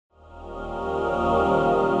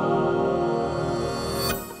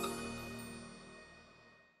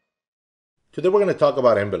Today we're going to talk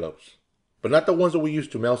about envelopes, but not the ones that we use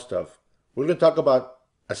to mail stuff. We're going to talk about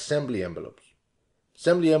assembly envelopes.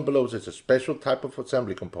 Assembly envelopes is a special type of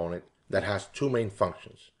assembly component that has two main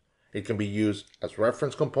functions. It can be used as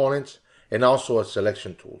reference components and also as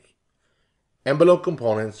selection tools. Envelope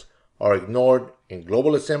components are ignored in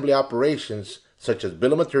global assembly operations such as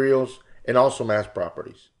bill of materials and also mass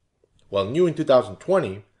properties. While new in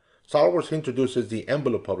 2020, SOLIDWORKS introduces the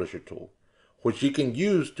envelope publisher tool, which you can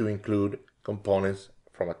use to include components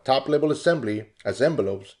from a top-level assembly as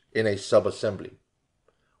envelopes in a sub-assembly.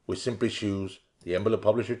 We simply choose the envelope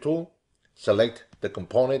publisher tool, select the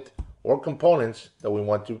component or components that we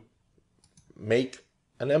want to make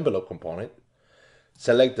an envelope component,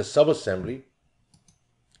 select the sub-assembly,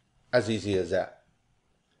 as easy as that.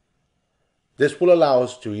 This will allow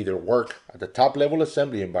us to either work at the top-level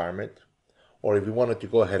assembly environment, or if we wanted to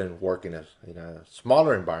go ahead and work in a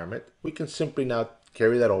smaller environment, we can simply now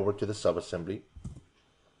carry that over to the sub-assembly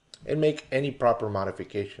and make any proper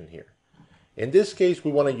modification here. In this case,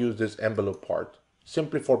 we want to use this envelope part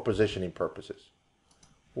simply for positioning purposes.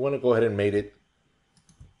 We want to go ahead and make it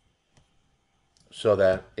so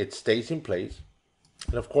that it stays in place.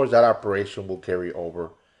 And of course, that operation will carry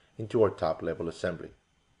over into our top-level assembly.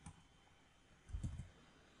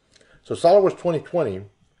 So SOLIDWORKS 2020,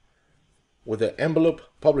 with the envelope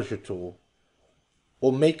publisher tool,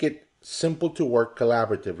 will make it simple to work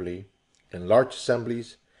collaboratively in large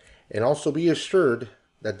assemblies and also be assured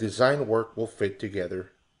that design work will fit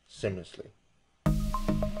together seamlessly.